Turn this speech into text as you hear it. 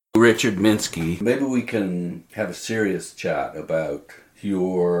Richard Minsky. Maybe we can have a serious chat about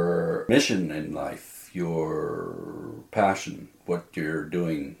your mission in life, your passion, what you're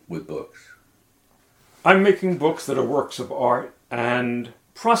doing with books. I'm making books that are works of art and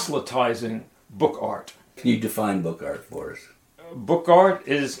proselytizing book art. Can you define book art for us? Book art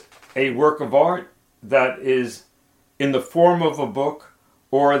is a work of art that is in the form of a book,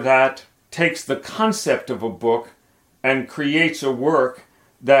 or that takes the concept of a book and creates a work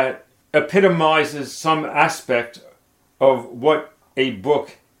that epitomizes some aspect of what a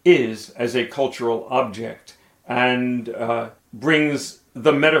book is as a cultural object, and brings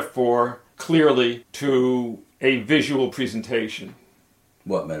the metaphor clearly to a visual presentation.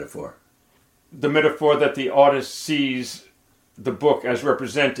 What metaphor? The metaphor that the artist sees the book as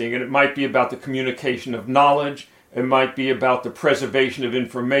representing, and it might be about the communication of knowledge, it might be about the preservation of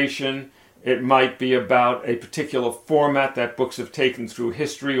information, it might be about a particular format that books have taken through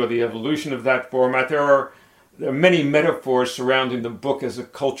history or the evolution of that format. There are many metaphors surrounding the book as a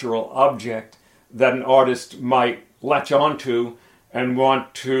cultural object that an artist might latch onto and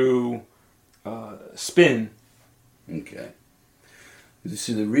want to spin. Okay. You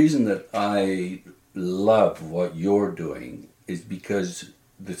see, the reason that I love what you're doing is because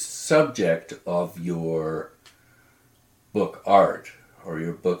the subject of your book art or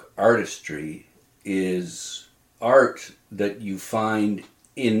your book artistry is art that you find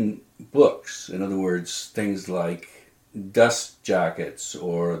in books. In other words, things like dust jackets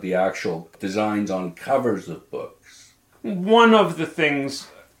or the actual designs on covers of books. One of the things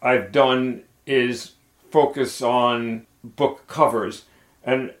I've done is focus on book covers,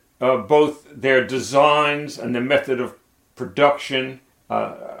 and both their designs and the method of production.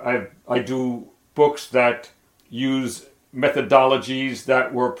 I do books that use methodologies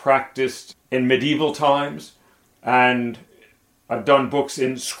that were practiced in medieval times, and I've done books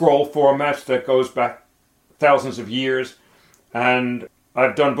in scroll formats that goes back thousands of years, and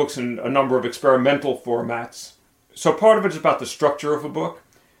I've done books in a number of experimental formats. So part of it is about the structure of a book.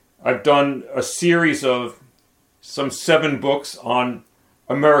 I've done a series of some 7 books on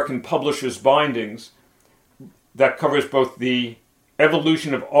American publishers' bindings that covers both the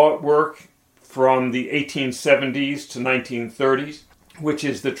evolution of artwork from the 1870s to 1930s, which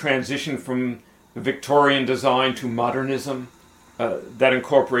is the transition from Victorian design to modernism, that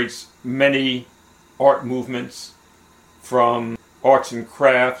incorporates many art movements from arts and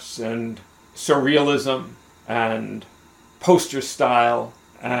crafts and surrealism and poster style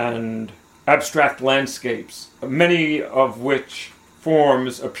and abstract landscapes, many of which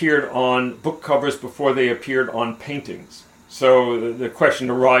forms appeared on book covers before they appeared on paintings. So the question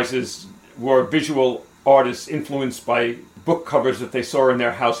arises, were visual artists influenced by book covers that they saw in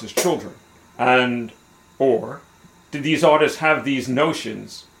their house as children? Or did these artists have these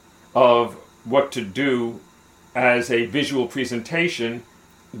notions of what to do as a visual presentation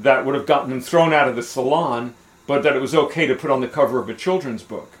that would have gotten them thrown out of the salon, but that it was okay to put on the cover of a children's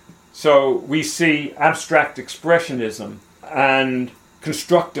book? So we see abstract expressionism and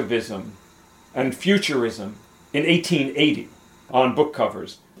constructivism and futurism in 1880 on book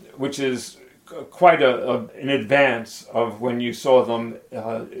covers, which is quite an advance of when you saw them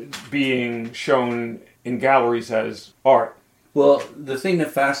being shown in galleries as art. Well, the thing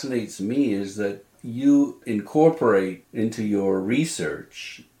that fascinates me is that you incorporate into your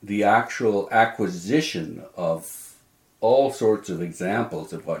research the actual acquisition of all sorts of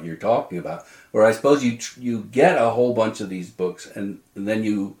examples of what you're talking about. Or I suppose you get a whole bunch of these books and then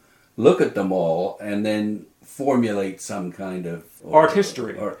you look at them all and then formulate some kind of art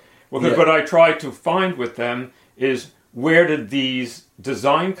history. What I try to find with them is, where did these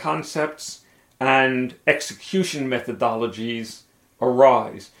design concepts and execution methodologies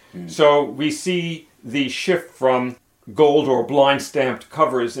arise? So we see the shift from gold or blind stamped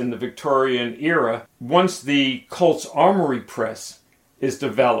covers in the Victorian era. Once the Colt's Armory press is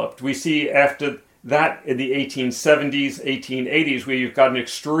developed, we see after that in the 1870s, 1880s, where you've got an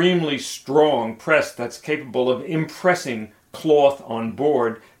extremely strong press that's capable of impressing cloth on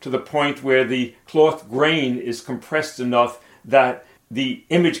board to the point where the cloth grain is compressed enough that the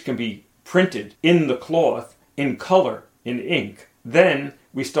image can be printed in the cloth in color, in ink. Then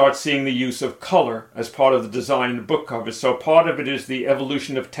we start seeing the use of color as part of the design of book covers. So part of it is the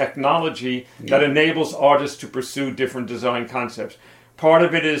evolution of technology that enables artists to pursue different design concepts. Part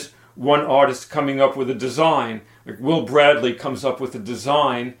of it is one artist coming up with a design. Like Will Bradley comes up with a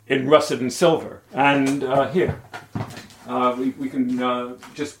design in russet and silver. And here, we can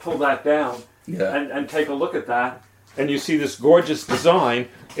just pull that down and take a look at that. And you see this gorgeous design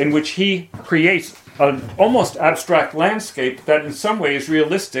in which he creates an almost abstract landscape that in some way is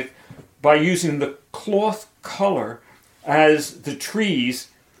realistic by using the cloth color as the trees,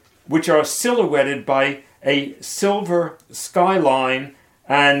 which are silhouetted by a silver skyline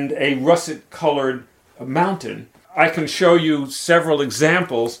and a russet-colored mountain. I can show you several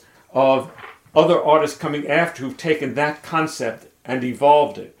examples of other artists coming after who've taken that concept and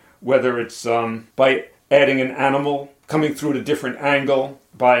evolved it, whether it's by adding an animal coming through at a different angle,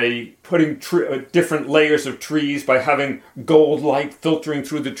 by putting different layers of trees, by having gold light filtering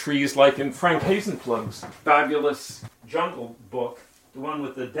through the trees, like in Frank Hazenplug's fabulous jungle book, the one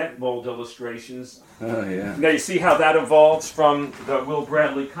with the dent mold illustrations. Oh, yeah. Now you see how that evolves from the Will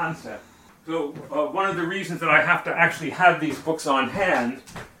Bradley concept. So one of the reasons that I have to actually have these books on hand,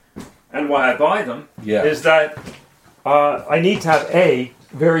 and why I buy them, is that I need to have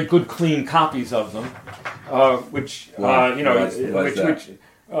very good, clean copies of them, which in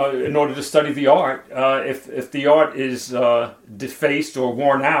order to study the art, if the art is defaced or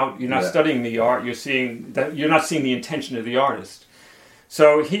worn out, you're not studying the art. You're not seeing the intention of the artist.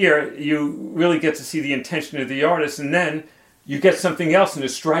 So here you really get to see the intention of the artist, and then you get something else, and it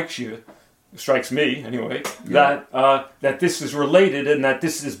strikes me anyway, that this is related and that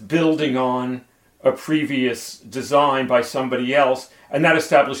this is building on a previous design by somebody else, and that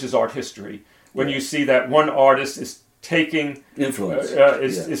establishes art history. When you see that one artist is taking influence,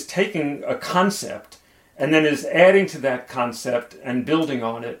 is taking a concept and then is adding to that concept and building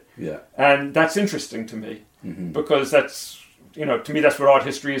on it, and that's interesting to me, because that's, to me, that's what art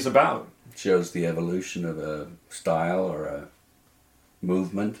history is about. It shows the evolution of a style or a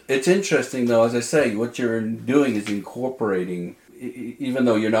movement. It's interesting, though, as I say, what you're doing is incorporating, even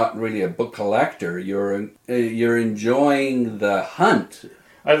though you're not really a book collector, you're enjoying the hunt.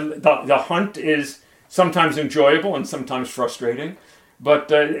 The hunt is sometimes enjoyable and sometimes frustrating, but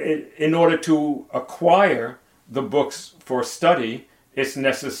in order to acquire the books for study, it's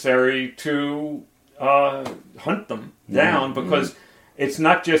necessary to hunt them down, because it's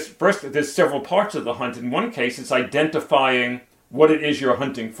not just, first, there's several parts of the hunt. In one case, it's identifying what it is you're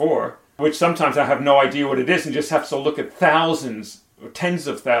hunting for, which sometimes I have no idea what it is and just have to look at thousands or tens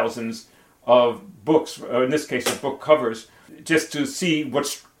of thousands of books, or in this case of book covers, just to see what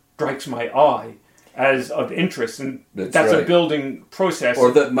strikes my eye as of interest, and that's a building process.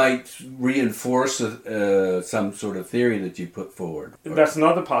 Or that might reinforce some sort of theory that you put forward. That's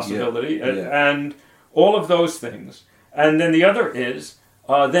another possibility, and all of those things. And then the other is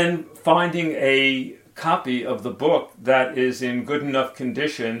then finding a copy of the book that is in good enough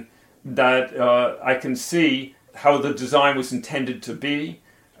condition that I can see how the design was intended to be.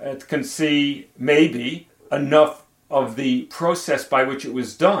 It can see maybe enough of the process by which it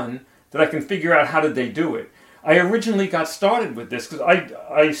was done that I can figure out how did they do it. I originally got started with this because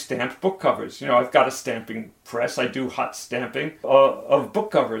I stamped book covers. I've got a stamping press. I do hot stamping of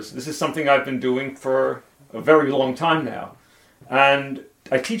book covers. This is something I've been doing for a very long time now. And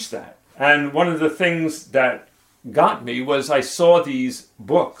I teach that. And one of the things that got me was I saw these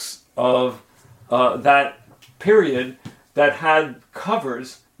books of that period that had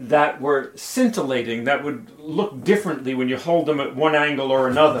covers that were scintillating, that would look differently when you hold them at one angle or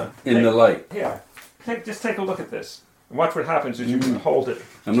another. In the light. Yeah. Just take a look at this. And watch what happens as you hold it.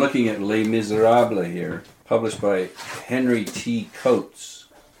 I'm looking at Les Miserables here, published by Henry T. Coates.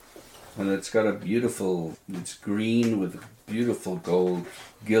 And it's got it's green with beautiful gold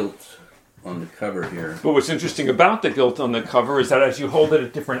gilt on the cover here. But what's interesting about the gilt on the cover is that as you hold it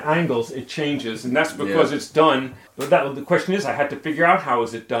at different angles, it changes. And that's because it's done. But the question is, I had to figure out how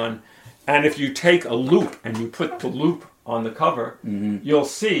is it done. And if you take a loop and you put the loop on the cover, you'll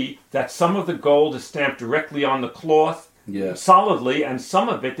see that some of the gold is stamped directly on the cloth, solidly, and some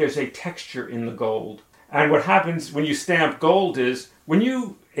of it, there's a texture in the gold. And what happens when you stamp gold is, when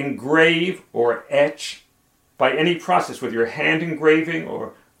you engrave or etch by any process, whether you're hand engraving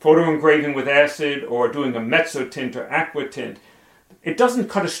or photo engraving with acid or doing a mezzotint or aquatint, it doesn't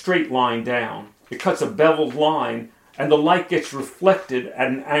cut a straight line down. It cuts a beveled line, and the light gets reflected at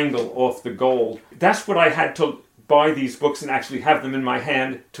an angle off the gold. That's what I had to buy these books and actually have them in my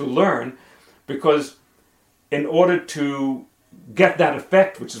hand to learn, because in order to get that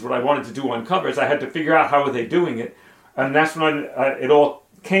effect, which is what I wanted to do on covers, I had to figure out how are they doing it. And that's when it all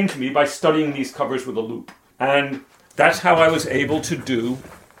came to me by studying these covers with a loop. And that's how I was able to do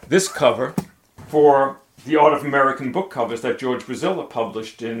this cover for The Art of American Book Covers that George Brazilla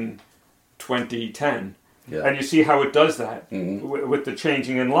published in 2010. Yeah. And you see how it does that with the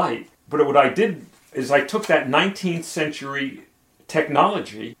changing in light. But what I did is I took that 19th century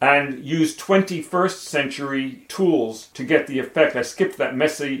technology and used 21st century tools to get the effect. I skipped that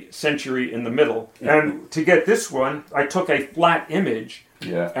messy century in the middle. And to get this one, I took a flat image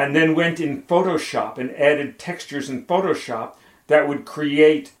and then went in Photoshop and added textures in Photoshop that would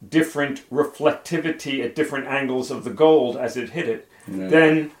create different reflectivity at different angles of the gold as it hit it.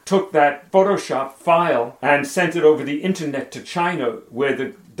 Then took that Photoshop file and sent it over the internet to China where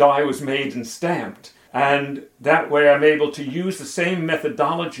the die was made and stamped. And that way I'm able to use the same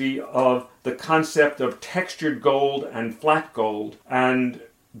methodology of the concept of textured gold and flat gold and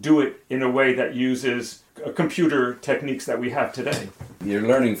do it in a way that uses computer techniques that we have today. You're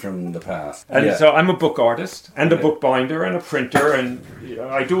learning from the past. And so I'm a book artist and a bookbinder and a printer, and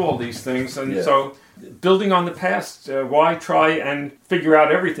I do all these things. And so building on the past, why try and figure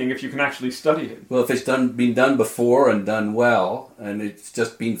out everything if you can actually study it? Well, if it's been done before and done well, and it's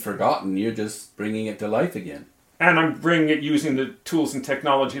just been forgotten, you're just bringing it to life again. And I'm bringing it using the tools and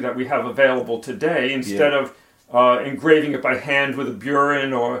technology that we have available today instead of engraving it by hand with a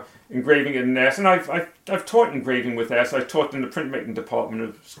burin or engraving it in S. And I've taught engraving with S. I taught in the printmaking department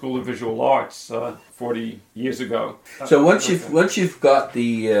of School of Visual Arts 40 years ago. So once you've got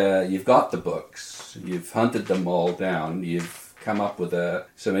the books, you've hunted them all down, you've come up with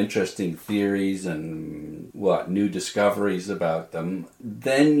some interesting theories and new discoveries about them,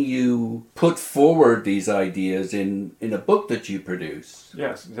 then you put forward these ideas in a book that you produce.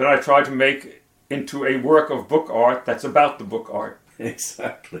 Yes, that I try to make into a work of book art that's about the book art.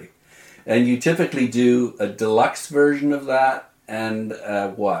 Exactly. And you typically do a deluxe version of that and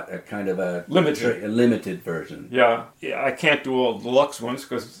a kind of a limited version. Yeah, I can't do all deluxe ones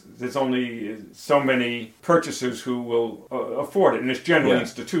because there's only so many purchasers who will afford it. And it's general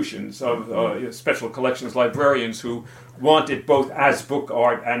institutions of special collections librarians who want it both as book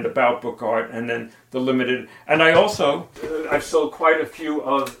art and about book art, and then the limited. And I also, I've sold quite a few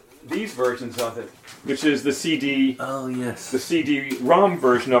of these versions of it, which is the CD. Oh yes, the CD-ROM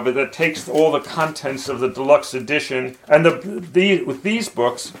version of it that takes all the contents of the deluxe edition. And with these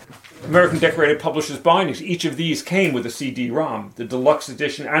books, American Decorated Publishers bindings, each of these came with a CD-ROM, the deluxe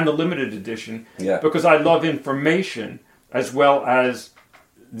edition and the limited edition. Yeah. Because I love information as well as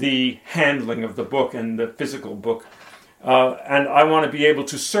the handling of the book and the physical book. And I want to be able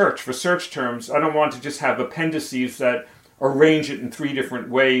to search for search terms. I don't want to just have appendices that arrange it in 3 different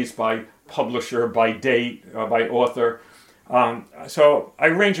ways by publisher, by date, by author. So I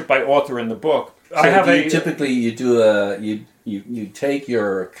arrange it by author in the book. So typically you do you take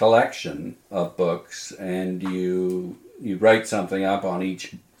your collection of books and you write something up on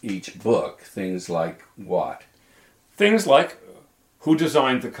each book. Things like what? Things like who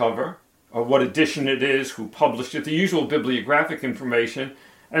designed the cover, or what edition it is, who published it, the usual bibliographic information,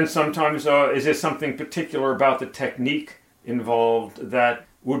 and sometimes is there something particular about the technique involved that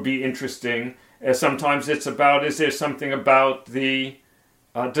would be interesting. Sometimes it's about, is there something about the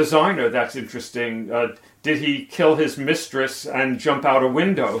designer that's interesting? Did he kill his mistress and jump out a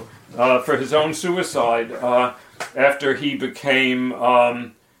window for his own suicide after he became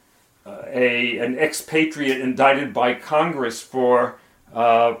an expatriate indicted by Congress for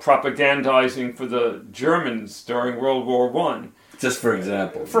propagandizing for the Germans during World War I? Just for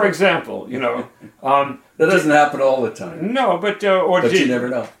example. For example, that doesn't happen all the time. No, but you never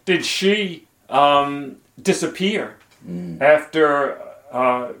know. Did she disappear after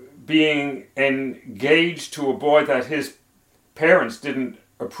being engaged to a boy that his parents didn't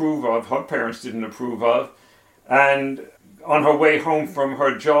approve of, her parents didn't approve of, and on her way home from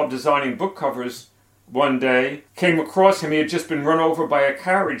her job designing book covers one day, came across him. He had just been run over by a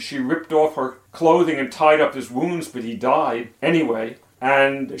carriage. She ripped off her clothing and tied up his wounds, but he died anyway.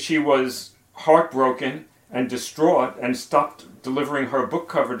 And she was heartbroken and distraught and stopped delivering her book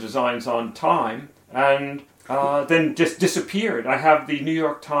cover designs on time, and then just disappeared. I have the New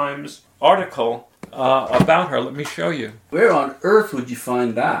York Times article about her. Let me show you. Where on earth would you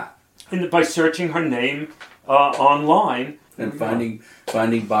find that? By searching her name online. And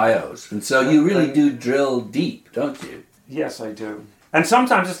finding bios. And so you really do drill deep, don't you? Yes, I do. And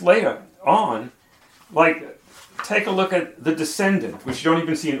sometimes it's later on. Like, take a look at The Descendant, which you don't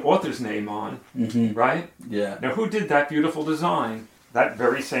even see an author's name on, right? Yeah. Now, who did that beautiful design? That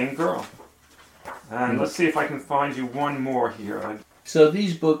very same girl. And let's see if I can find you one more here. So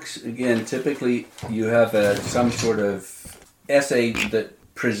these books, again, typically you have some sort of essay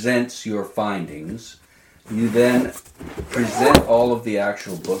that presents your findings. You then present all of the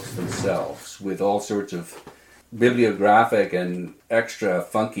actual books themselves with all sorts of bibliographic and extra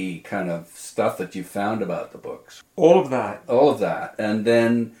funky kind of stuff that you found about the books. All of that. All of that. And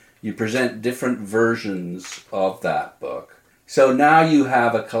then you present different versions of that book. So now you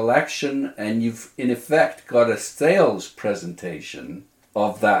have a collection, and you've in effect got a sales presentation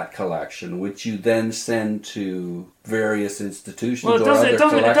of that collection, which you then send to various institutions Well, or other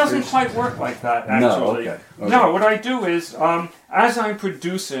collectors? It doesn't quite work like that, actually. No, okay. No, what I do is, as I'm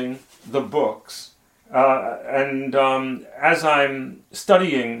producing the books, and as I'm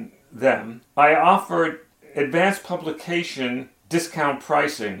studying them, I offer advanced publication discount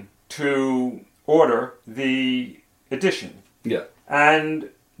pricing to order the edition. Yeah.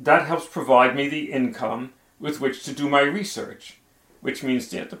 And that helps provide me the income with which to do my research, which means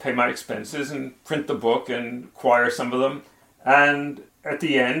to pay my expenses and print the book and acquire some of them. And at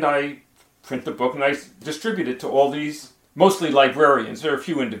the end, I print the book and I distribute it to all these, mostly librarians. There are a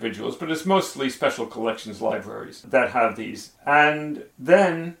few individuals, but it's mostly special collections libraries that have these. And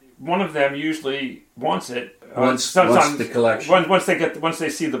then one of them usually wants it. Once the collection. Once they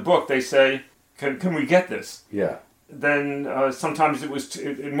see the book, they say, "Can we get this?" Yeah. Then sometimes it was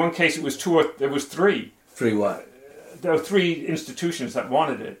in one case it was three. Three what? There were three institutions that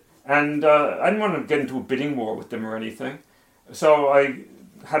wanted it, and I didn't want to get into a bidding war with them or anything. So I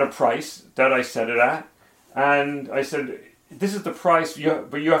had a price that I set it at, and I said, "This is the price,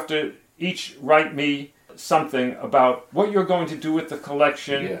 but you have to each write me something about what you're going to do with the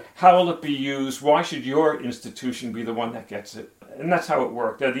collection, how will it be used, why should your institution be the one that gets it?" And that's how it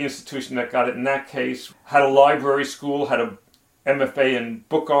worked. The institution that got it in that case had a library school, had a MFA in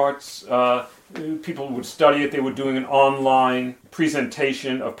book arts. People would study it. They were doing an online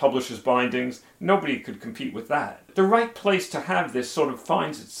presentation of publishers' bindings. Nobody could compete with that. The right place to have this sort of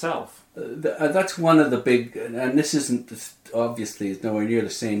finds itself. That's one of the big, and this isn't, obviously, is nowhere near the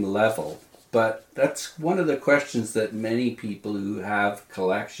same level, but that's one of the questions that many people who have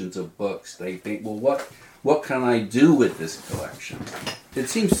collections of books, they think, well, what can I do with this collection? It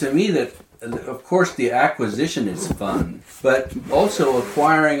seems to me that, of course, the acquisition is fun, but also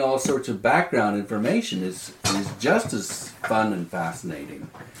acquiring all sorts of background information is just as fun and fascinating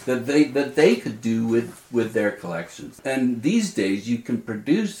that they could do with their collections. And these days, you can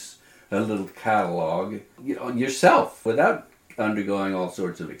produce a little catalog yourself without undergoing all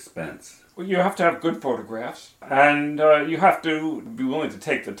sorts of expense. Well, you have to have good photographs, and you have to be willing to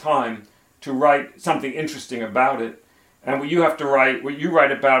take the time to write something interesting about it. And what you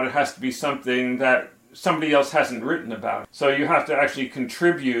write about it has to be something that somebody else hasn't written about. So you have to actually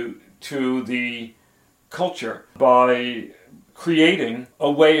contribute to the culture by creating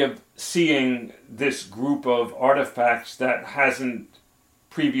a way of seeing this group of artifacts that hasn't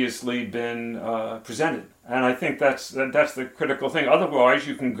previously been presented. And I think that's the critical thing. Otherwise,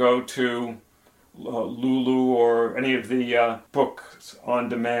 you can go to Lulu or any of the books on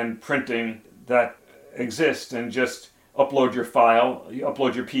demand printing that exist and just upload your file, you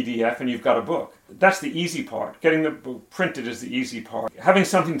upload your PDF, and you've got a book. That's the easy part. Getting the book printed is the easy part. Having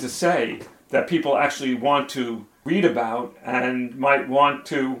something to say that people actually want to read about and might want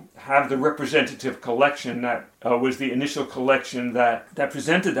to have the representative collection that was the initial collection that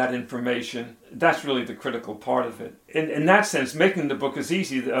presented that information, that's really the critical part of it. In that sense, making the book is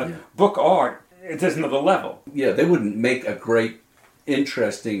easy. Book art, it is another level. Yeah, they wouldn't make a great,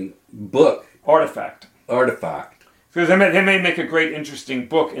 interesting book. Artifact. Because they may make a great, interesting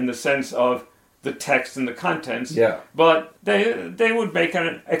book in the sense of the text and the contents. Yeah. But they would make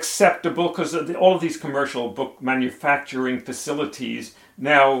an acceptable, because all of these commercial book manufacturing facilities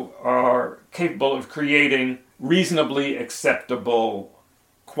now are capable of creating reasonably acceptable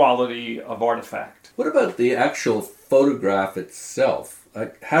quality of artifact. What about the actual photograph itself?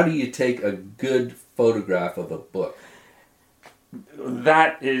 How do you take a good photograph of a book?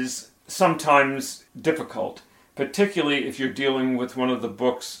 That is sometimes difficult, particularly if you're dealing with one of the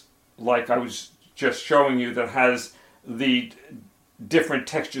books like I was just showing you that has the different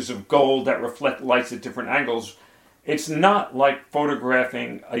textures of gold that reflect lights at different angles. It's not like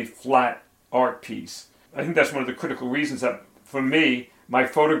photographing a flat art piece. I think that's one of the critical reasons that, for me, my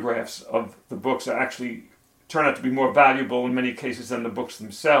photographs of the books actually turn out to be more valuable in many cases than the books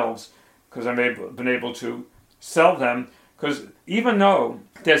themselves, because I've been able to sell them. Because even though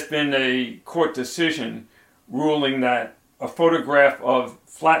there's been a court decision ruling that a photograph of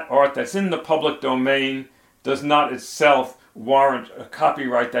flat art that's in the public domain does not itself warrant a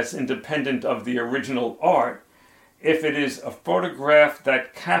copyright that's independent of the original art, if it is a photograph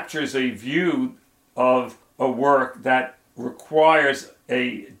that captures a view of a work that requires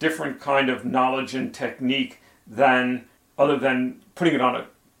a different kind of knowledge and technique other than putting it on a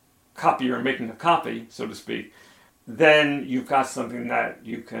copier and making a copy, so to speak, then you've got something that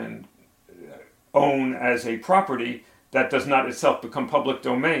you can own as a property that does not itself become public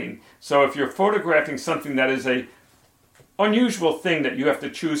domain. So if you're photographing something that is a unusual thing that you have to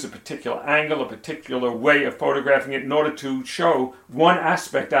choose a particular angle, a particular way of photographing it in order to show one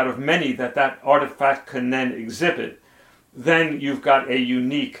aspect out of many that artifact can then exhibit, then you've got a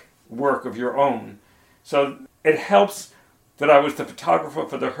unique work of your own. So it helps that I was the photographer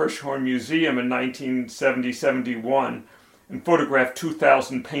for the Hirshhorn Museum in 1970-71 and photographed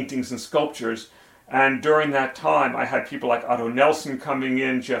 2,000 paintings and sculptures. And during that time, I had people like Otto Nelson coming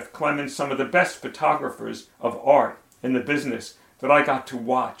in, Jeff Clemens, some of the best photographers of art in the business that I got to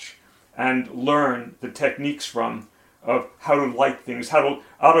watch and learn the techniques from, of how to light things.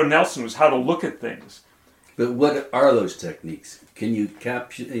 Otto Nelson was how to look at things. But what are those techniques? Can you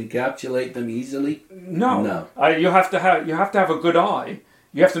encapsulate them easily? No. You have to have a good eye.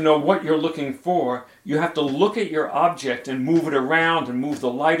 You have to know what you're looking for. You have to look at your object and move it around and move the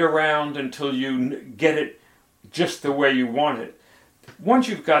light around until you get it just the way you want it. Once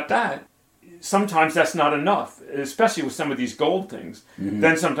you've got that, sometimes that's not enough, especially with some of these gold things. Mm-hmm.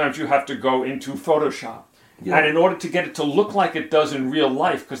 Then sometimes you have to go into Photoshop. Yeah. And in order to get it to look like it does in real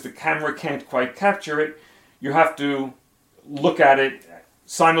life, because the camera can't quite capture it, you have to look at it,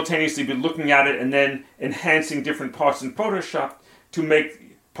 simultaneously be looking at it and then enhancing different parts in Photoshop to make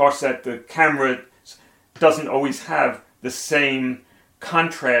parts that the camera doesn't always have the same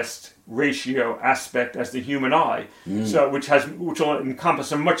contrast ratio aspect as the human eye, so which will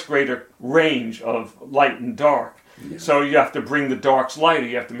encompass a much greater range of light and dark. Yeah. So you have to bring the darks lighter,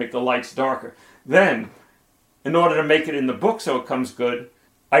 you have to make the lights darker. Then, in order to make it in the book so it comes good,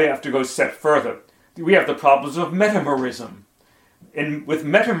 I have to go a step further. We have the problems of metamerism. With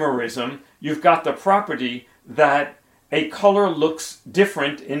metamerism, you've got the property that a color looks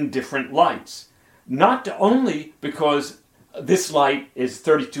different in different lights. Not only because this light is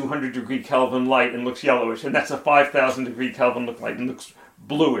 3200 degree Kelvin light and looks yellowish, and that's a 5000 degree Kelvin light and looks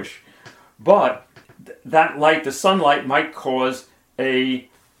bluish, but that light, the sunlight, might cause a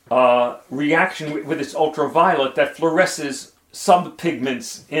reaction with its ultraviolet that fluoresces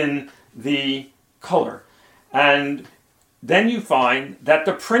subpigments in the color. And then you find that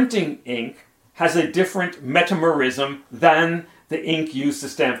the printing ink has a different metamerism than the ink used to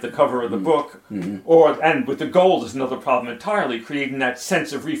stamp the cover of the book. Mm-hmm. And with the gold is another problem entirely, creating that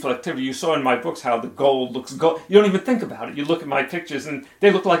sense of reflectivity. You saw in my books how the gold looks gold. You don't even think about it. You look at my pictures and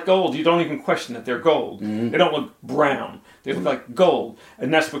they look like gold. You don't even question that they're gold. Mm-hmm. They don't look brown. They look like gold.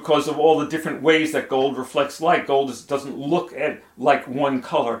 And that's because of all the different ways that gold reflects light. Gold doesn't look like one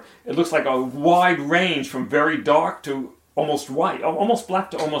color. It looks like a wide range from very dark to almost white, almost black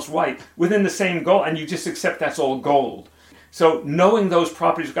to almost white, within the same gold, and you just accept that's all gold. So knowing those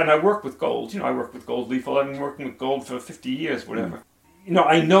properties, and I work with gold, I work with gold leaf, I've been working with gold for 50 years, whatever.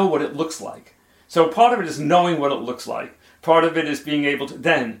 I know what it looks like. So part of it is knowing what it looks like. Part of it is being able to,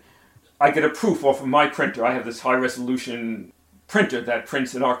 then I get a proof off of my printer. I have this high resolution printer that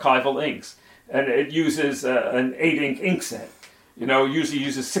prints in archival inks, and it uses an 8 ink set. Usually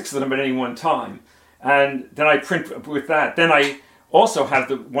uses 6 of them at any one time. And then I print with that. Then I also have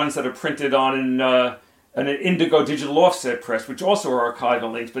the ones that are printed on an indigo digital offset press, which also are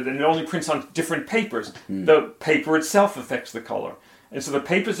archival inks, but then it only prints on different papers. The paper itself affects the color. And so the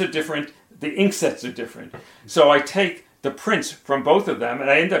papers are different, the ink sets are different. So I take the prints from both of them, and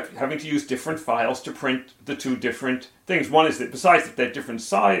I end up having to use different files to print the two different things. One is that besides that they're different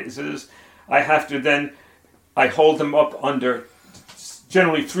sizes, I hold them up under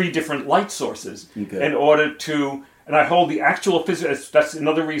generally 3 different light sources in order to, and I hold the actual physical, that's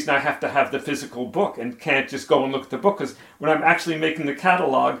another reason I have to have the physical book and can't just go and look at the book, because when I'm actually making the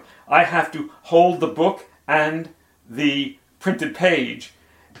catalog, I have to hold the book and the printed page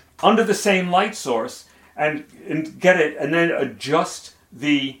under the same light source and get it, and then adjust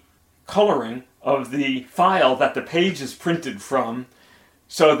the coloring of the file that the page is printed from,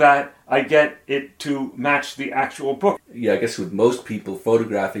 so that I get it to match the actual book. Yeah, I guess with most people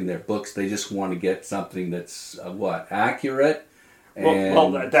photographing their books, they just want to get something that's, accurate?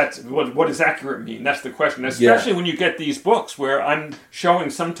 Well, that's what does accurate mean? That's the question. Especially when you get these books where I'm showing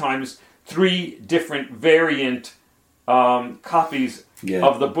sometimes 3 different variant copies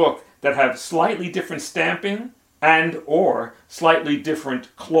of the book that have slightly different stamping and or slightly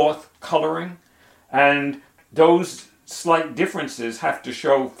different cloth coloring. And those slight differences have to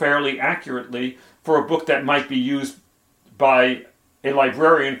show fairly accurately for a book that might be used by a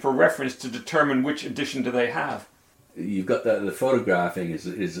librarian for reference to determine which edition do they have. You've got the photographing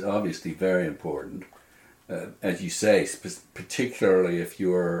is obviously very important, as you say, particularly if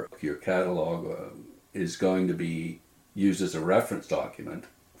your catalog is going to be used as a reference document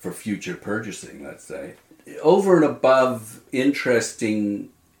for future purchasing, let's say. Over and above interesting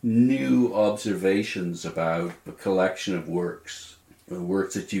new observations about a collection of works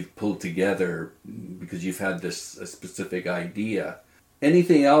that you've pulled together because you've had a specific idea.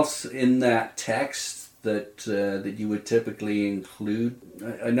 Anything else in that text that you would typically include?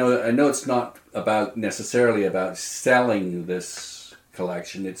 I know it's not necessarily about selling this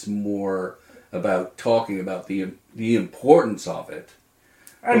collection. It's more about talking about the importance of it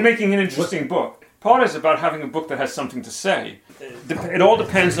and making an interesting book. Part is about having a book that has something to say. It all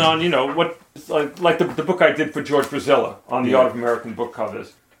depends on what, like the book I did for George Brazilla on the Art of American Book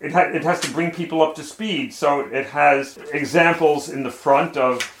Covers. It has to bring people up to speed, so it has examples in the front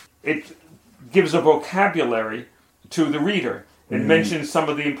of it. Gives a vocabulary to the reader. It mentions some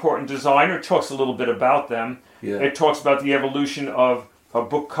of the important designer, talks a little bit about them. Yeah. It talks about the evolution of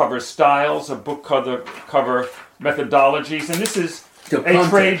book cover styles, of book cover methodologies, and this is a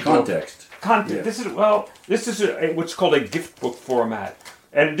trade context. This is what's called a gift book format,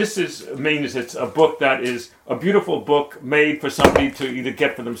 and this means it's a book that is a beautiful book made for somebody to either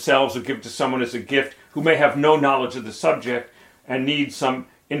get for themselves or give to someone as a gift who may have no knowledge of the subject and need some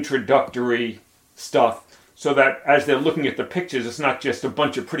introductory stuff, so that as they're looking at the pictures, it's not just a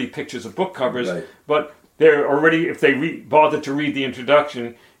bunch of pretty pictures of book covers, right, but they're already, if they bother to read the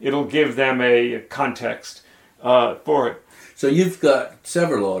introduction, it'll give them a context for it. So you've got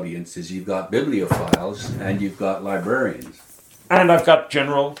several audiences. You've got bibliophiles and you've got librarians. And I've got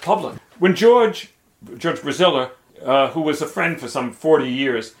general public. When George Brazilla, who was a friend for some 40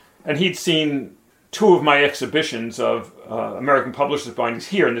 years, and he'd seen 2 of my exhibitions of American Publishers bindings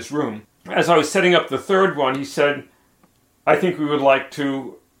here in this room. As I was setting up the 3rd one, he said, I think we would like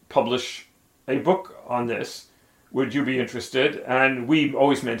to publish a book on this. Would you be interested? And we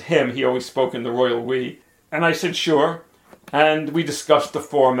always meant him. He always spoke in the royal we. And I said, sure. And we discussed the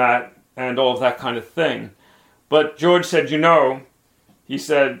format and all of that kind of thing. But George said, he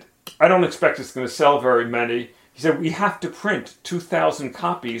said, I don't expect it's going to sell very many. He said, we have to print 2,000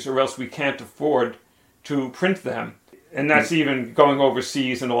 copies or else we can't afford to print them. And that's even going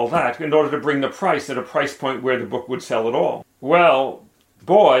overseas and all that, in order to bring the price at a price point where the book would sell at all. Well,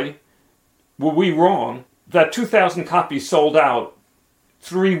 boy, were we wrong. That 2,000 copies sold out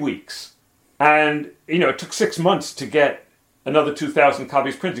 3 weeks. And, it took 6 months to get another 2,000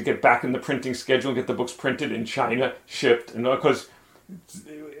 copies printed, get back in the printing schedule, get the books printed in China, shipped, and because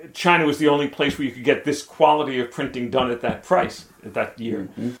China was the only place where you could get this quality of printing done at that price at that year.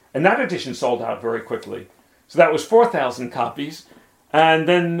 Mm-hmm. And that edition sold out very quickly. So that was 4,000 copies. And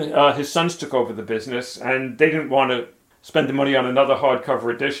then his sons took over the business, and they didn't want to spend the money on another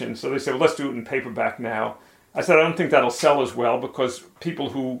hardcover edition. So they said, well, let's do it in paperback now. I said, I don't think that'll sell as well, because people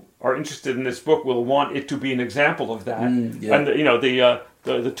who are interested in this book will want it to be an example of that. Yeah. And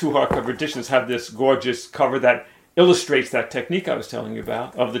the 2 hardcover editions have this gorgeous cover that illustrates that technique I was telling you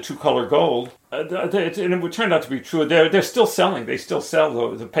about, of the 2-color gold. And it turned out to be true. They're still selling. They still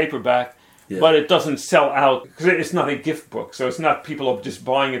sell the paperback, but it doesn't sell out because it's not a gift book. So it's not people are just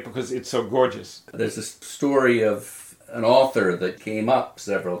buying it because it's so gorgeous. There's a story of an author that came up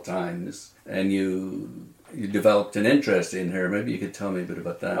several times, and you developed an interest in her. Maybe you could tell me a bit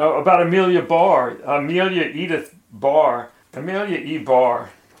about that. About Amelia Barr. Amelia Edith Barr. Amelia E. Barr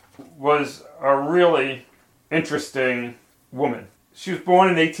was a really interesting woman. She was born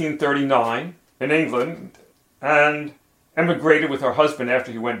in 1839 in England and emigrated with her husband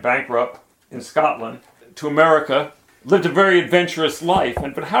after he went bankrupt in Scotland to America. Lived a very adventurous life.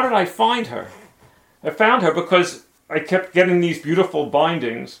 But how did I find her? I found her because I kept getting these beautiful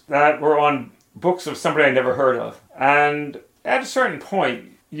bindings that were on books of somebody I never heard of. And at a certain point,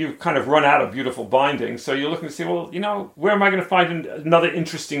 you kind of run out of beautiful bindings. So you're looking to see, well, where am I going to find another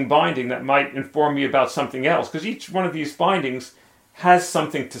interesting binding that might inform me about something else? Because each one of these bindings has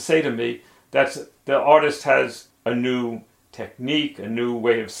something to say to me. That's the artist has a new technique, a new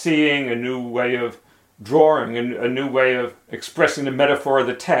way of seeing, a new way of drawing, a new way of expressing the metaphor of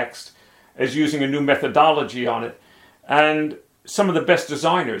the text, as using a new methodology on it. And some of the best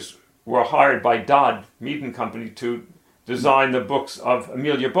designers were hired by Dodd Mead and Company to design the books of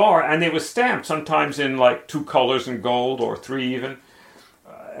Amelia Barr, and they were stamped sometimes in like 2 colors in gold or 3 even.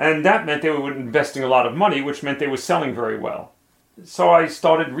 And that meant they were investing a lot of money, which meant they were selling very well. So I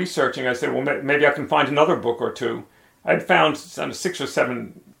started researching. I said, well, maybe I can find another book or 2. I'd found 6 or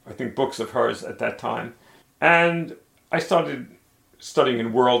 7, I think, books of hers at that time. And I started studying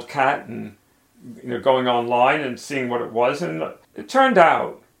in WorldCat and going online and seeing what it was. And it turned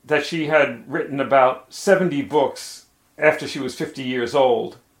out that she had written about 70 books after she was 50 years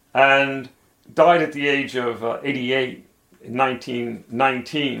old and died at the age of 88 in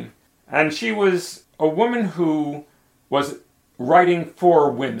 1919. And she was a woman who was writing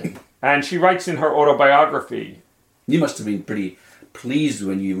for women. And she writes in her autobiography. You must have been pretty pleased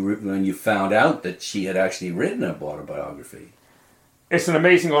when you found out that she had actually written an autobiography. It's an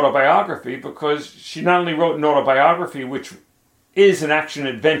amazing autobiography because she not only wrote an autobiography, which is an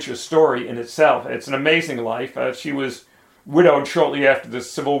action-adventure story in itself. It's an amazing life. She was widowed shortly after the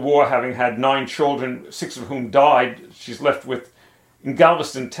Civil War, having had 9 children, 6 of whom died. She's left in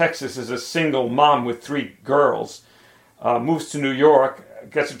Galveston, Texas, as a single mom with 3 girls. Moves to New York,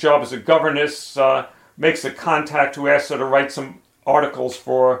 gets a job as a governess, makes a contact who asks her to write some articles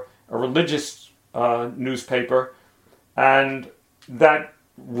for a religious newspaper. And that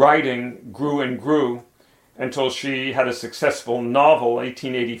writing grew and grew until she had a successful novel,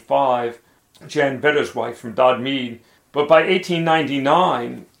 1885, Jan Vedder's Wife from Dodd Mead. But by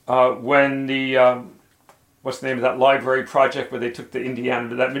 1899, when the, what's the name of that library project where they took the Indiana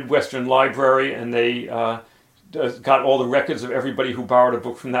to that Midwestern library and they got all the records of everybody who borrowed a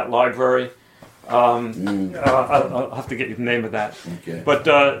book from that library. I'll have to get you the name of that. Okay. But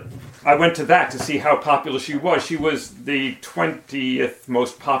I went to that to see how popular she was. She was the 20th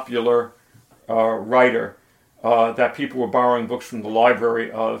most popular writer that people were borrowing books from the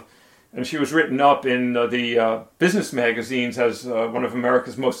library of. And she was written up in the business magazines as one of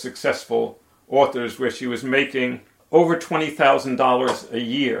America's most successful authors, where she was making over $20,000 a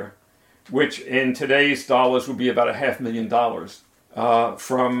year, which in today's dollars would be about $500,000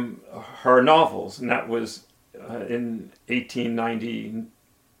 from her novels. And that was in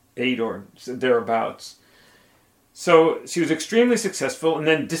 1898 or thereabouts. So she was extremely successful and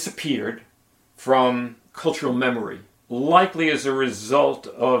then disappeared from cultural memory, likely as a result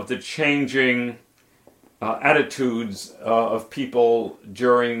of the changing attitudes of people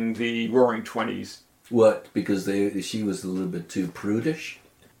during the Roaring Twenties. What? Because she was a little bit too prudish?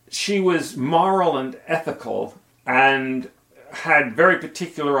 She was moral and ethical and had very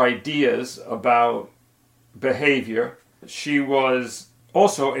particular ideas about behavior. She was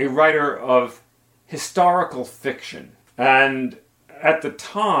also a writer of historical fiction. And at the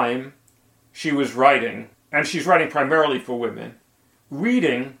time she was writing, and she's writing primarily for women,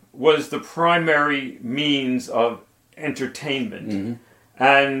 reading was the primary means of entertainment. Mm-hmm.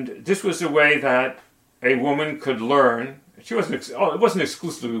 And this was a way that a woman could learn. It wasn't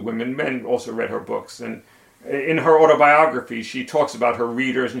exclusively women. Men also read her books. And in her autobiography, she talks about her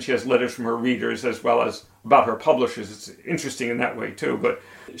readers, and she has letters from her readers as well as about her publishers. It's interesting in that way, too. But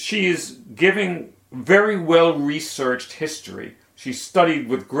she is giving very well-researched history. She studied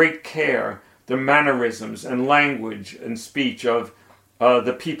with great care the mannerisms and language and speech of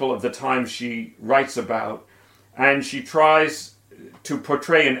the people of the time she writes about. And she tries to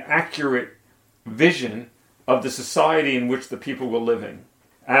portray an accurate vision of the society in which the people were living.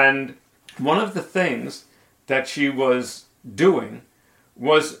 And one of the things that she was doing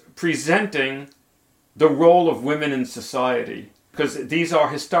was presenting the role of women in society, because these are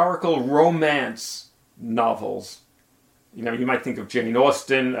historical romance novels. You know, you might think of Jane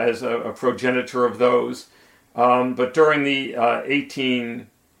Austen as a progenitor of those, but during the 1880s,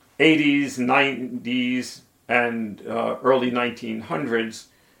 90s, and early 1900s,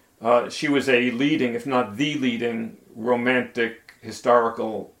 she was a leading, if not the leading, romantic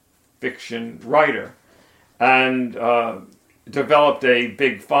historical fiction writer, and developed a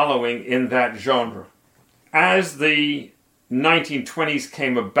big following in that genre. As the 1920s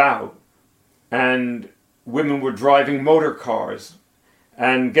came about, and women were driving motor cars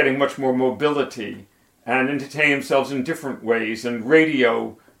and getting much more mobility and entertaining themselves in different ways, and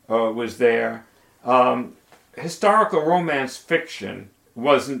radio was there, historical romance fiction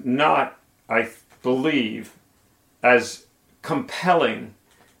was not, I believe, as compelling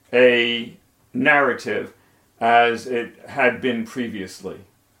a narrative as it had been previously.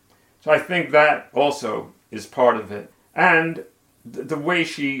 So I think that also is part of it. And the way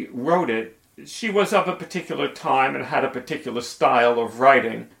she wrote it, she was of a particular time and had a particular style of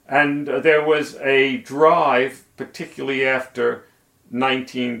writing. And there was a drive, particularly after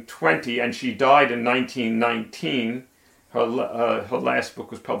 1920, and she died in 1919. Her last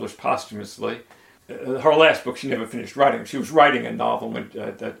book was published posthumously. Her last book she never finished writing. She was writing a novel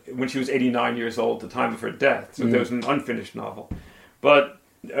when she was 89 years old at the time of her death. So there was an unfinished novel. But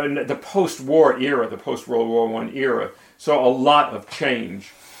the post-war era, the post-World War I era, saw a lot of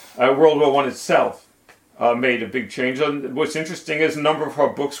change. World War I itself made a big change. And what's interesting is a number of her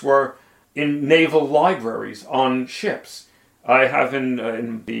books were in naval libraries on ships. I have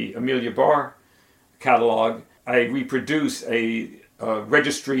in the Amelia Barr catalog, I reproduce a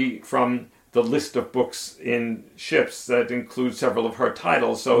registry from the list of books in ships that include several of her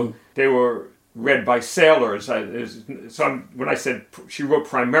titles. So they were read by sailors. When I said she wrote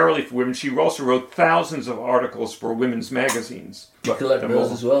primarily for women, she also wrote thousands of articles for women's magazines. You collect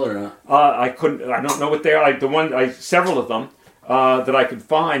those as well, or not? I don't know what they are. Several of them that I could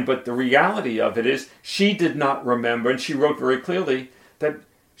find. But the reality of it is, she did not remember, and she wrote very clearly that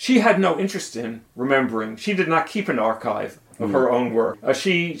she had no interest in remembering. She did not keep an archive of her own work.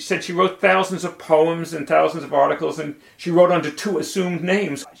 She said she wrote thousands of poems and thousands of articles, and she wrote under 2 assumed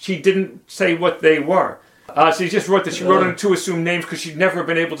names. She didn't say what they were. She just wrote that she wrote under 2 assumed names because she'd never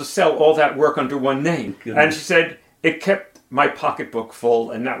been able to sell all that work under one name. And she said, it kept my pocketbook full,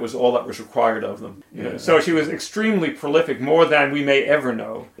 and that was all that was required of them. Yeah. So she was extremely prolific, more than we may ever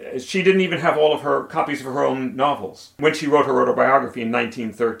know. She didn't even have all of her copies of her own novels. When she wrote her autobiography in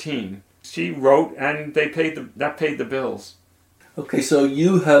 1913, she wrote, and that paid the bills. Okay, so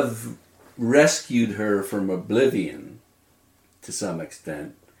you have rescued her from oblivion to some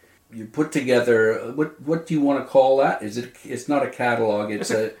extent. You put together, what do you want to call that? It's not a catalog,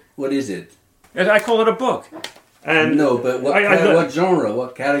 what is it? I call it a book. And no, but what genre,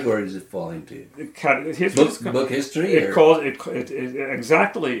 what category does it fall into? Book history?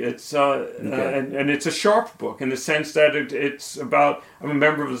 Exactly. It's and it's a sharp book in the sense that it's about. I'm a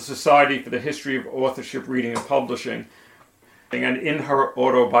member of the Society for the History of Authorship, Reading, and Publishing. And in her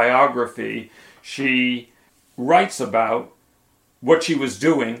autobiography, she writes about what she was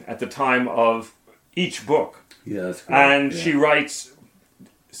doing at the time of each book. Yeah, that's great. And she writes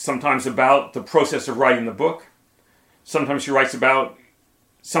sometimes about the process of writing the book. Sometimes she writes about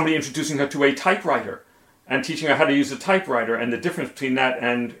somebody introducing her to a typewriter and teaching her how to use a typewriter, and the difference between that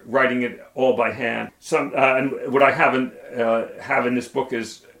and writing it all by hand. And what I have in this book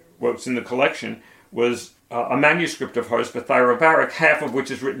is, what's in the collection, was a manuscript of hers for Thyra, half of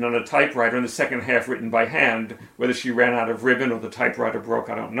which is written on a typewriter and the second half written by hand. Whether she ran out of ribbon or the typewriter broke,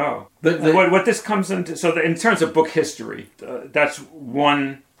 I don't know. But what this comes into, so in terms of book history, that's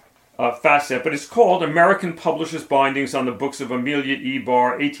one facet, but it's called American Publishers' Bindings on the Books of Amelia E.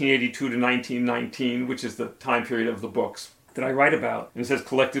 Barr, 1882 to 1919, which is the time period of the books that I write about. And it says,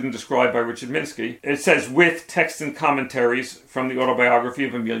 collected and described by Richard Minsky. It says, with text and commentaries from the autobiography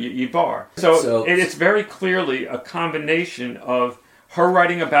of Amelia E. Barr. So it's very clearly a combination of her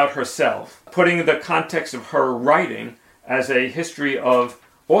writing about herself, putting the context of her writing as a history of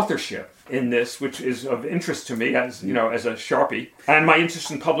authorship in this, which is of interest to me as a Sharpie, and my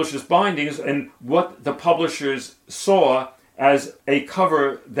interest in publishers' bindings and what the publishers saw as a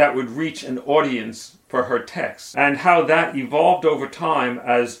cover that would reach an audience for her text, and how that evolved over time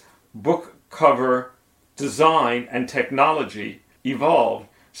as book cover design and technology evolved.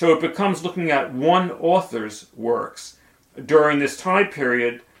 So it becomes looking at one author's works during this time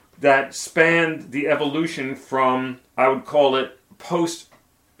period that spanned the evolution from, I would call it,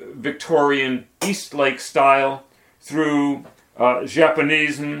 post-Victorian Eastlake style through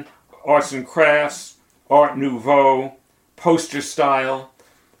Japonism, arts and crafts, Art Nouveau, poster style,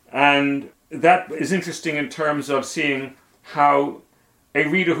 and that is interesting in terms of seeing how a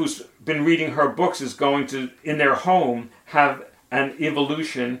reader who's been reading her books is going to, in their home, have an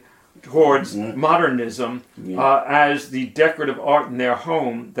evolution towards modernism as the decorative art in their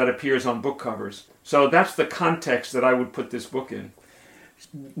home that appears on book covers. So that's the context that I would put this book in.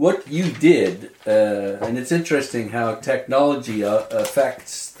 What you did, and it's interesting how technology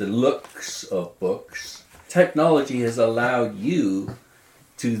affects the looks of books. Technology has allowed you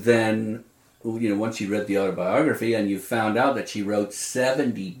to then, once you read the autobiography and you found out that she wrote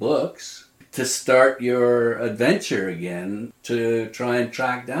 70 books, to start your adventure again to try and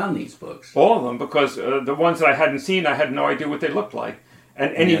track down these books. All of them, because the ones that I hadn't seen, I had no idea what they looked like.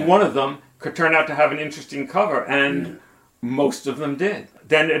 And any one of them could turn out to have an interesting cover, and most of them did.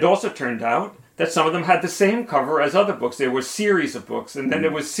 Then it also turned out that some of them had the same cover as other books. There were series of books, and then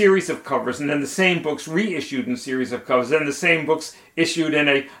there was series of covers, and then the same books reissued in series of covers, then the same books issued in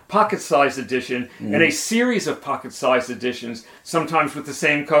a pocket-sized edition, and a series of pocket-sized editions, sometimes with the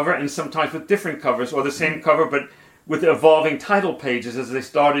same cover and sometimes with different covers, or the same cover but with evolving title pages as they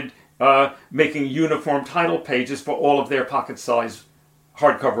started making uniform title pages for all of their pocket-sized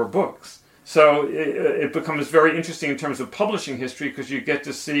hardcover books. So it becomes very interesting in terms of publishing history, because you get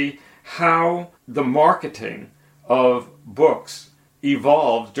to see how the marketing of books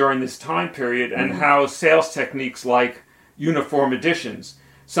evolved during this time period, and how sales techniques like uniform editions.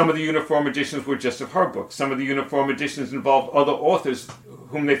 Some of the uniform editions were just of her books. Some of the uniform editions involved other authors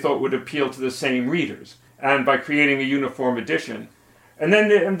whom they thought would appeal to the same readers. And by creating a uniform edition, and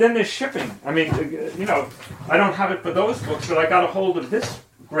then there's shipping. I mean, I don't have it for those books, but I got a hold of this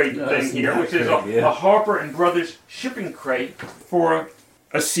great thing here, which is a Harper and Brothers shipping crate for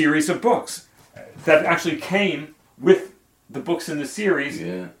a series of books. that actually came with the books in the series.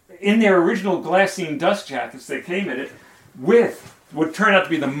 Yeah. In their original glassine dust jackets, they came in it with what turned out to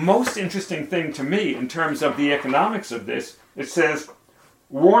be the most interesting thing to me in terms of the economics of this. It says,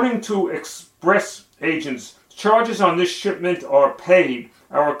 warning to express agents, charges on this shipment are paid.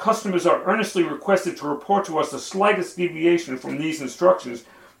 Our customers are earnestly requested to report to us the slightest deviation from these instructions.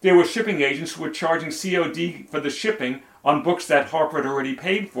 There were shipping agents who were charging COD for the shipping on books that Harper had already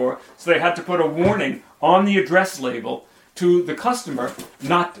paid for, so they had to put a warning on the address label to the customer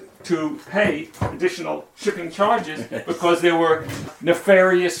not to pay additional shipping charges because there were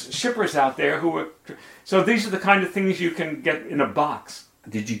nefarious shippers out there who were... So these are the kind of things you can get in a box.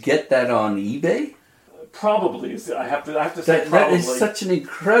 Did you get that on eBay? Probably. I have to say probably. That is such an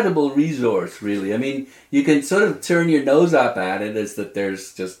incredible resource, really. I mean, you can sort of turn your nose up at it as that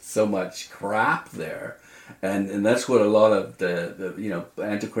there's just so much crap there. And that's what a lot of the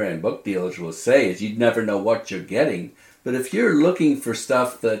antiquarian book dealers will say, is you'd never know what you're getting. But if you're looking for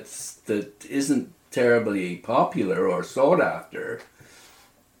stuff that isn't terribly popular or sought after,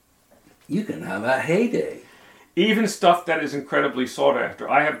 you can have a heyday. Even stuff that is incredibly sought after.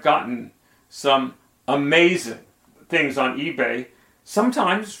 I have gotten some amazing things on eBay,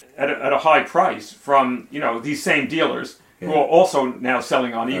 sometimes at a high price from these same dealers who are also now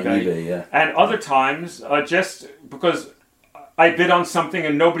selling on eBay. Yeah. And other times just because I bid on something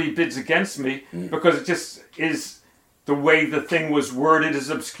and nobody bids against me because it just is the way the thing was worded is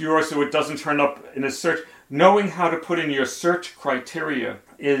obscure, so it doesn't turn up in a search. Knowing how to put in your search criteria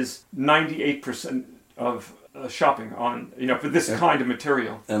is 98% of shopping on, for this kind of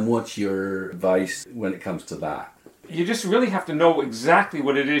material. And what's your advice when it comes to that? You just really have to know exactly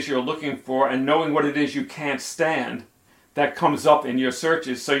what it is you're looking for, and knowing what it is you can't stand that comes up in your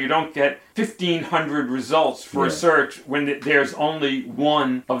searches, so you don't get 1,500 results for a search when there's only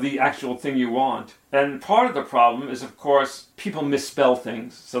one of the actual thing you want. And part of the problem is, of course, people misspell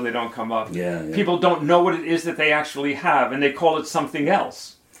things so they don't come up. People don't know what it is that they actually have, and they call it something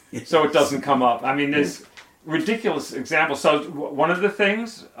else, so it doesn't come up. I mean, there's ridiculous examples. So one of the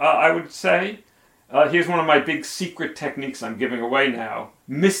things I would say, here's one of my big secret techniques I'm giving away now.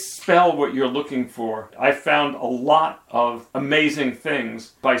 Misspell what you're looking for. I found a lot of amazing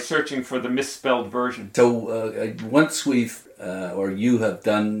things by searching for the misspelled version. So once we've, or you have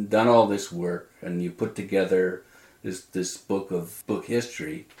done all this work and you put together this book of book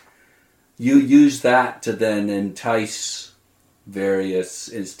history, you use that to then entice various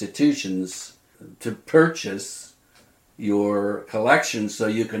institutions to purchase your collection so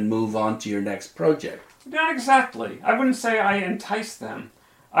you can move on to your next project. Not exactly. I wouldn't say I entice them.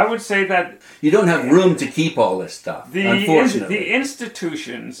 I would say that... You don't have room to keep all this stuff, unfortunately. The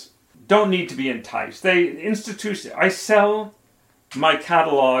institutions don't need to be enticed. I sell my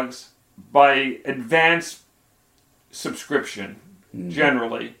catalogs by advance subscription,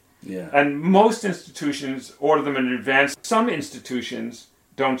 generally. Yeah. And most institutions order them in advance. Some institutions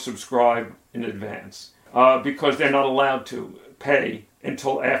don't subscribe in advance because they're not allowed to pay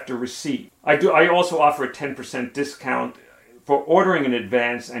until after receipt. I also offer a 10% discount for ordering in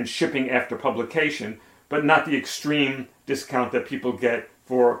advance and shipping after publication, but not the extreme discount that people get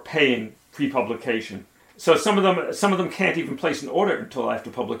for paying pre-publication. So some of them can't even place an order until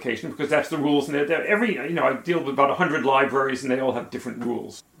after publication because that's the rules. And I deal with about 100 libraries and they all have different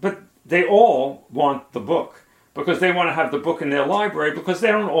rules. But they all want the book because they want to have the book in their library because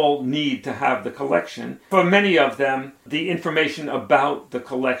they don't all need to have the collection. For many of them, the information about the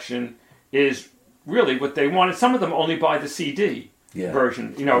collection is really what they want. And some of them only buy the CD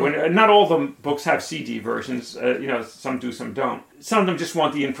version. And not all the books have CD versions. Some do, some don't. Some of them just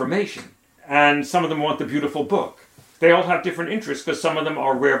want the information. And some of them want the beautiful book. They all have different interests because some of them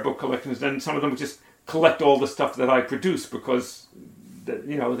are rare book collections and some of them just collect all the stuff that I produce because,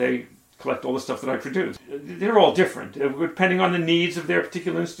 they collect all the stuff that I produce. They're all different, depending on the needs of their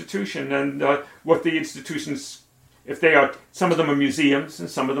particular institution and what the institutions, some of them are museums and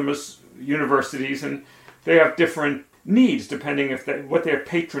some of them are universities, and they have different needs depending what their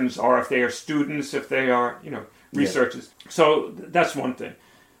patrons are, if they are students, if they are, researchers. Yeah. So that's one thing.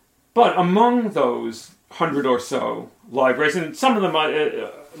 But among those 100 or so libraries, and some of them,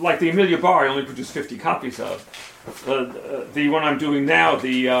 like the Amelia Barr, I only produced 50 copies of. The one I'm doing now,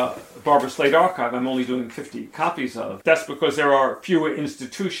 the Barbara Slade Archive, I'm only doing 50 copies of. That's because there are fewer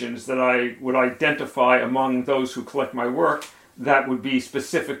institutions that I would identify among those who collect my work that would be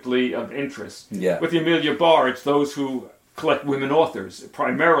specifically of interest. Yeah. With the Amelia Barr, it's those who collect women authors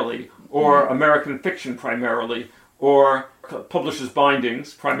primarily, or American fiction primarily, or publishers'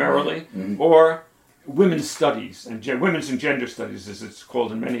 bindings primarily, or women's studies, and women's and gender studies as it's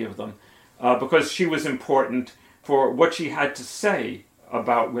called in many of them. because she was important for what she had to say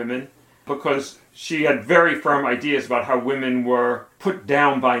about women, because she had very firm ideas about how women were put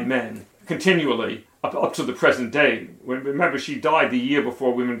down by men continually up to the present day. Remember, she died the year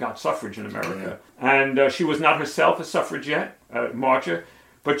before women got suffrage in America. Yeah. And she was not herself a suffragette, marcher,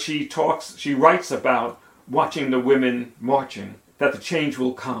 but she writes about watching the women marching, that the change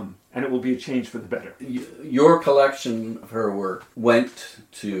will come, and it will be a change for the better. Your collection of her work went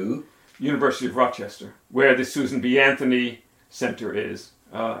to? University of Rochester, where the Susan B. Anthony Center is,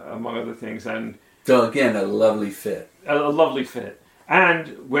 among other things. And so again, a lovely fit. A lovely fit.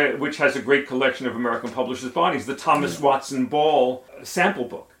 And which has a great collection of American publishers' bodies, the Thomas Watson Ball sample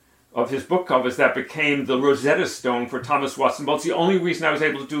book of his book covers that became the Rosetta Stone for Thomas Watson Ball. It's the only reason I was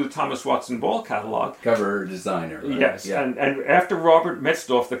able to do the Thomas Watson Ball catalog. Cover designer. Right? Yes, yeah. And after Robert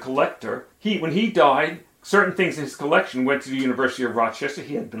Metzdorf, the collector, when he died, certain things in his collection went to the University of Rochester.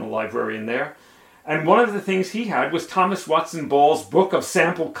 He had been a librarian there. And one of the things he had was Thomas Watson Ball's book of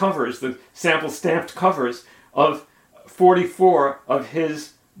sample covers, the sample stamped covers of 44 of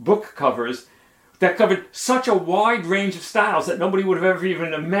his book covers that covered such a wide range of styles that nobody would have ever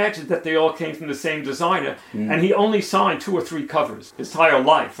even imagined that they all came from the same designer. And he only signed 2 or 3 covers his entire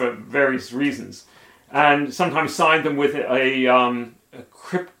life for various reasons. And sometimes signed them with a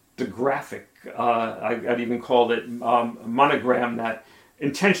cryptographic, I'd even call it monogram that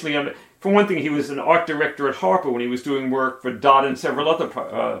intentionally... For one thing, he was an art director at Harper when he was doing work for Dodd and several other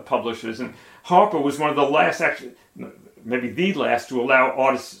publishers. And Harper was one of the last, actually, maybe the last, to allow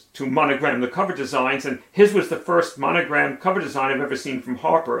artists to monogram the cover designs. And his was the first monogram cover design I've ever seen from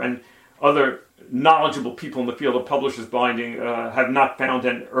Harper. And other knowledgeable people in the field of publishers binding have not found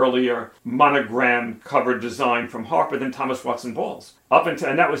an earlier monogram cover design from Harper than Thomas Watson Ball's. And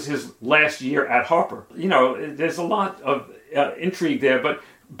that was his last year at Harper. You know, there's a lot of intrigue there, but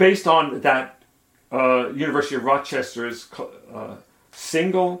based on that University of Rochester's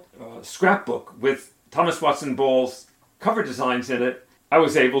single scrapbook with Thomas Watson Ball's cover designs in it, I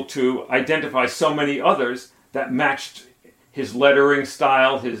was able to identify so many others that matched his lettering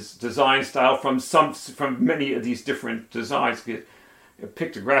style, his design style from many of these different designs. A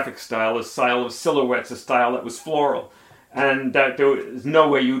pictographic style, a style of silhouettes, a style that was floral. And that there was no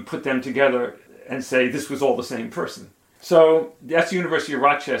way you would put them together and say this was all the same person. So that's the University of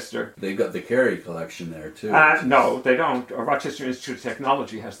Rochester. They've got the Carey collection there too. No, they don't. Rochester Institute of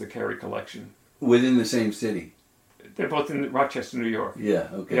Technology has the Carey collection. Within the same city? They're both in Rochester, New York. Yeah,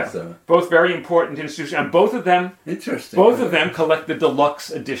 okay. Yeah. So both very important institutions. And both of them... Interesting. Both of them collect the deluxe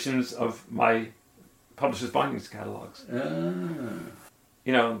editions of my Publishers Bindings catalogs.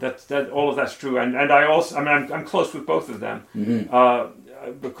 You know, all of that's true. And I also... I mean, I'm close with both of them.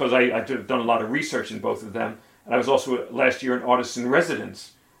 Mm-hmm. Because I've done a lot of research in both of them. And I was also last year an artist in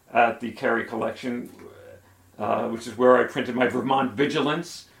residence at the Carey collection, which is where I printed my Vermont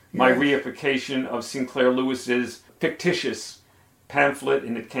Vigilance, my reification of Sinclair Lewis's fictitious pamphlet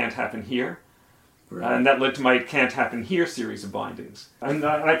in It Can't Happen Here. Right. And that led to my It Can't Happen Here series of bindings. And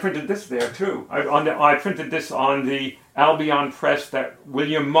I printed this there too. I printed this on the Albion press that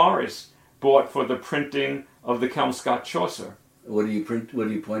William Morris bought for the printing of the Kelmscott Chaucer. What are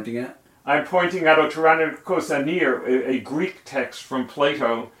you pointing at? I'm pointing at O Tyrannikos Anir, a Greek text from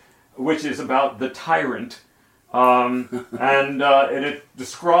Plato, which is about the tyrant. And it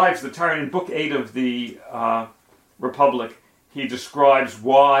describes the tyrant in Book 8 of the Republic. He describes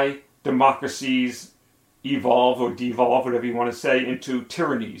why democracies evolve or devolve, whatever you want to say, into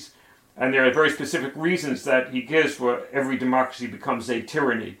tyrannies. And there are very specific reasons that he gives for every democracy becomes a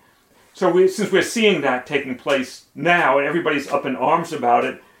tyranny. So since we're seeing that taking place now, and everybody's up in arms about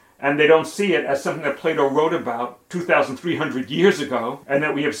it, and they don't see it as something that Plato wrote about 2,300 years ago, and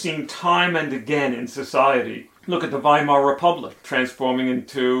that we have seen time and again in society. Look at the Weimar Republic transforming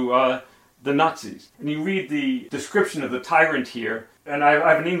into the Nazis. And you read the description of the tyrant here, and I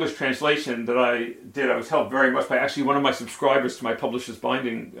have an English translation that I did. I was helped very much by actually one of my subscribers to my Publishers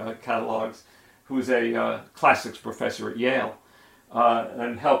Binding catalogs, who is a classics professor at Yale,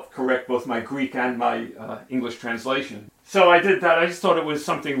 and helped correct both my Greek and my English translation. So I did that. I just thought it was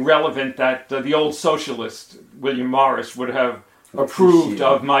something relevant that the old socialist, William Morris, would have approved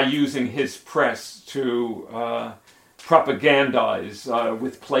of my using his press to propagandize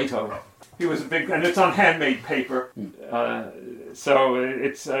with Plato. He was a big, and it's on handmade paper, so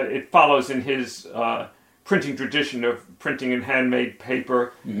it follows in his printing tradition of printing in handmade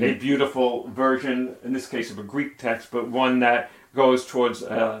paper, a beautiful version, in this case of a Greek text, but one that goes towards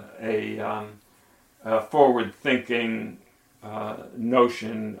a forward-thinking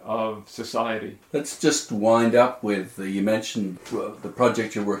notion of society. Let's just wind up with, you mentioned the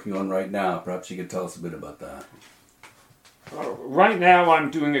project you're working on right now. Perhaps you could tell us a bit about that. Right now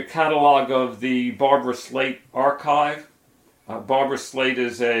I'm doing a catalog of the Barbara Slate archive. Barbara Slate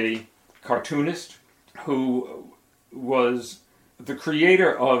is a cartoonist who was the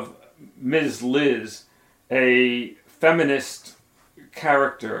creator of Ms. Liz, a feminist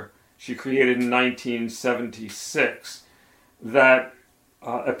character she created in 1976 that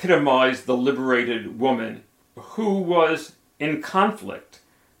epitomized the liberated woman who was in conflict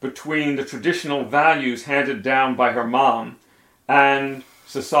between the traditional values handed down by her mom and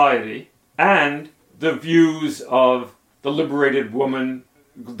society and the views of the liberated woman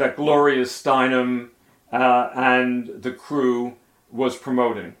that Gloria Steinem and the crew was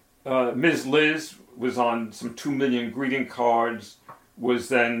promoting. Ms. Liz was on some 2 million greeting cards, was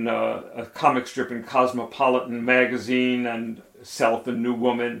then a comic strip in Cosmopolitan magazine and Self and New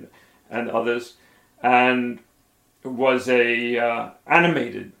Woman and others, and was a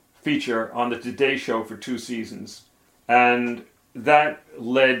animated feature on the Today Show for 2 seasons. And that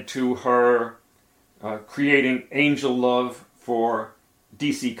led to her creating Angel Love for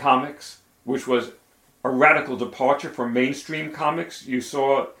DC Comics, which was a radical departure from mainstream comics. You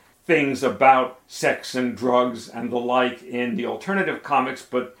saw things about sex and drugs and the like in the alternative comics,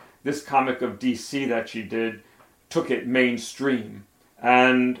 but this comic of DC that she did took it mainstream.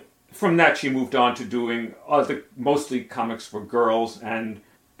 And from that she moved on to doing other, mostly comics for girls and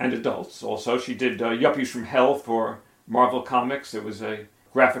adults also. She did Yuppies from Hell for Marvel Comics. It was a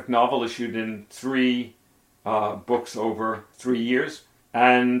graphic novel issued in 3 books over 3 years.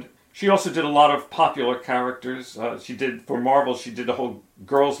 And she also did a lot of popular characters. She did, for Marvel, she did a whole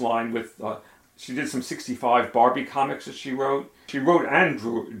girls line with, she did some 65 Barbie comics that she wrote. She wrote and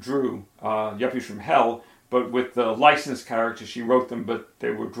drew Yuppies from Hell, but with the licensed characters, she wrote them, but they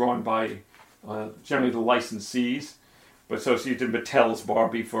were drawn by generally the licensees. But so she did Mattel's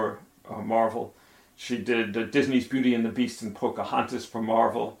Barbie for Marvel. She did Disney's Beauty and the Beast and Pocahontas for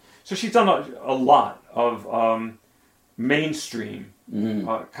Marvel. So she's done a lot of mainstream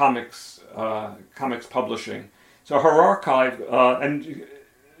comics publishing. So her archive and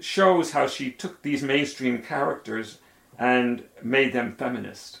shows how she took these mainstream characters and made them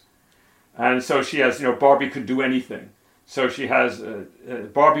feminist. And so she has, Barbie could do anything. So she has,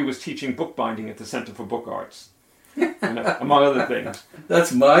 Barbie was teaching bookbinding at the Center for Book Arts, among other things.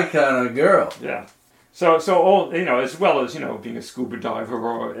 That's my kind of girl. Yeah. So all, as well as, being a scuba diver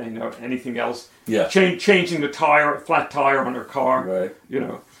or, anything else. Yeah. Changing the flat tire on her car. Right.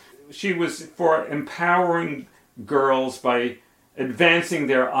 She was for empowering girls by advancing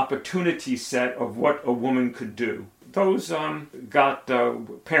their opportunity set of what a woman could do. Those got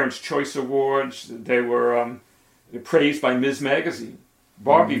Parents' Choice Awards. They were praised by Ms. Magazine.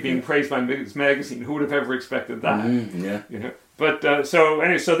 Barbie being praised by Ms. Magazine. Who would have ever expected that? Yeah. But so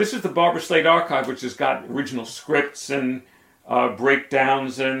this is the Barbara Slate archive, which has got original scripts and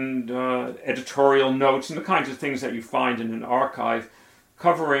breakdowns and editorial notes and the kinds of things that you find in an archive,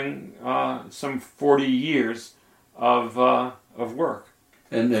 covering some 40 years of work.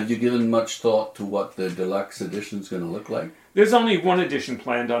 And have you given much thought to what the deluxe edition is going to look like? There's only one edition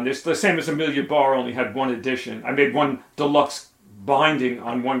planned on this. The same as Amelia Barr only had one edition. I made one deluxe binding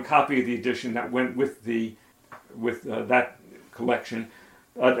on one copy of the edition that went with that collection.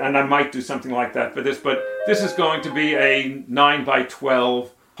 And I might do something like that for this. But this is going to be a 9x12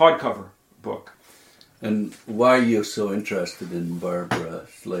 hardcover book. And why are you so interested in Barbara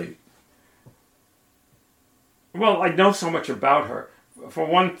Slate? Well, I know so much about her. For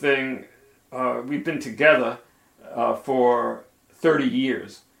one thing, we've been together for 30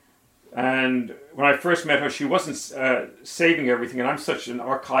 years. And when I first met her, she wasn't saving everything. And I'm such an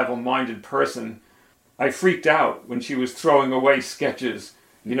archival-minded person. I freaked out when she was throwing away sketches,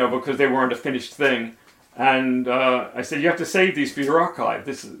 because they weren't a finished thing. And I said, you have to save these for your archive.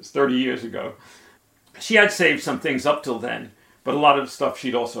 This is 30 years ago. She had saved some things up till then, but a lot of stuff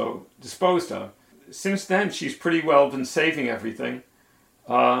she'd also disposed of. Since then, she's pretty well been saving everything.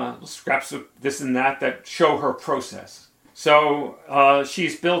 Scraps of this and that show her process. So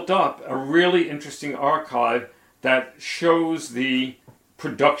she's built up a really interesting archive that shows the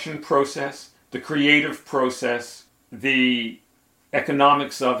production process, the creative process, the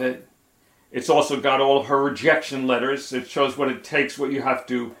economics of it. It's also got all her rejection letters. It shows what it takes, what you have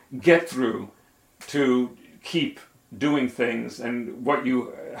to get through to keep doing things and what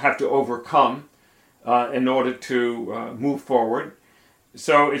you have to overcome in order to move forward.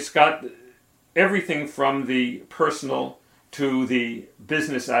 So it's got everything from the personal to the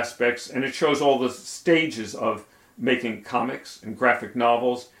business aspects, and it shows all the stages of making comics and graphic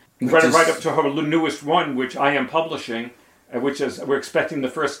novels, Which right, is- right up to her newest one, which I am publishing, which is, we're expecting the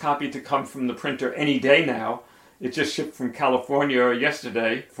first copy to come from the printer any day now. It just shipped from California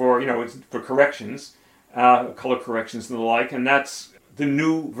yesterday for, it's for corrections, color corrections and the like, and that's the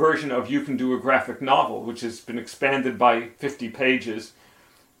new version of You Can Do a Graphic Novel, which has been expanded by 50 pages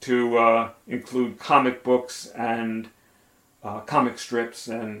to include comic books and comic strips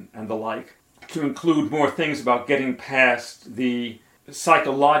and the like, to include more things about getting past the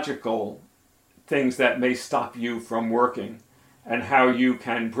psychological things that may stop you from working and how you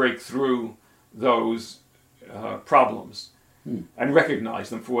can break through those problems and recognize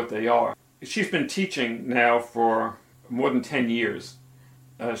them for what they are. She's been teaching now for more than 10 years.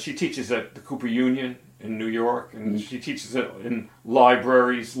 She teaches at the Cooper Union in New York, and she teaches it in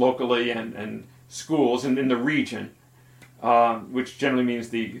libraries locally and schools and in the region, which generally means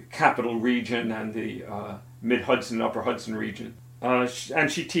the capital region and the mid-Hudson, upper Hudson region.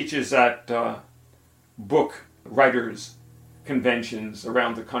 And she teaches at book writers' conventions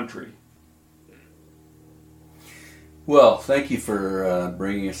around the country. Well, thank you for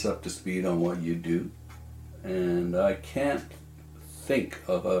bringing us up to speed on what you do. And I can't think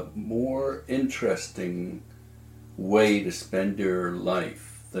of a more interesting way to spend your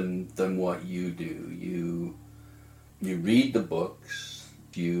life than what you do. You read the books,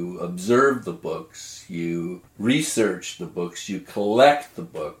 you observe the books, you research the books, you collect the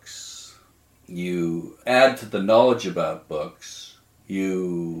books, you add to the knowledge about books,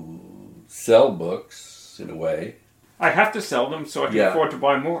 you sell books in a way. I have to sell them so I can afford to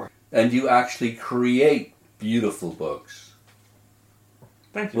buy more. And you actually create beautiful books.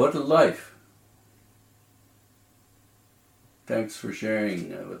 Thank you. What a life. Thanks for sharing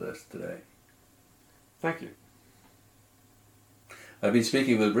with us today. Thank you. I've been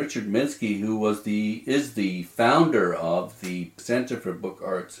speaking with Richard Minsky, who is the founder of the Center for Book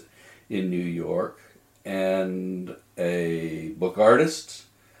Arts in New York, and a book artist,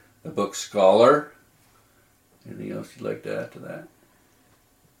 a book scholar. Anything else you'd like to add to that?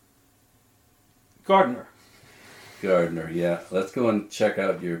 Gardener. Gardener, yeah. Let's go and check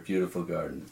out your beautiful garden.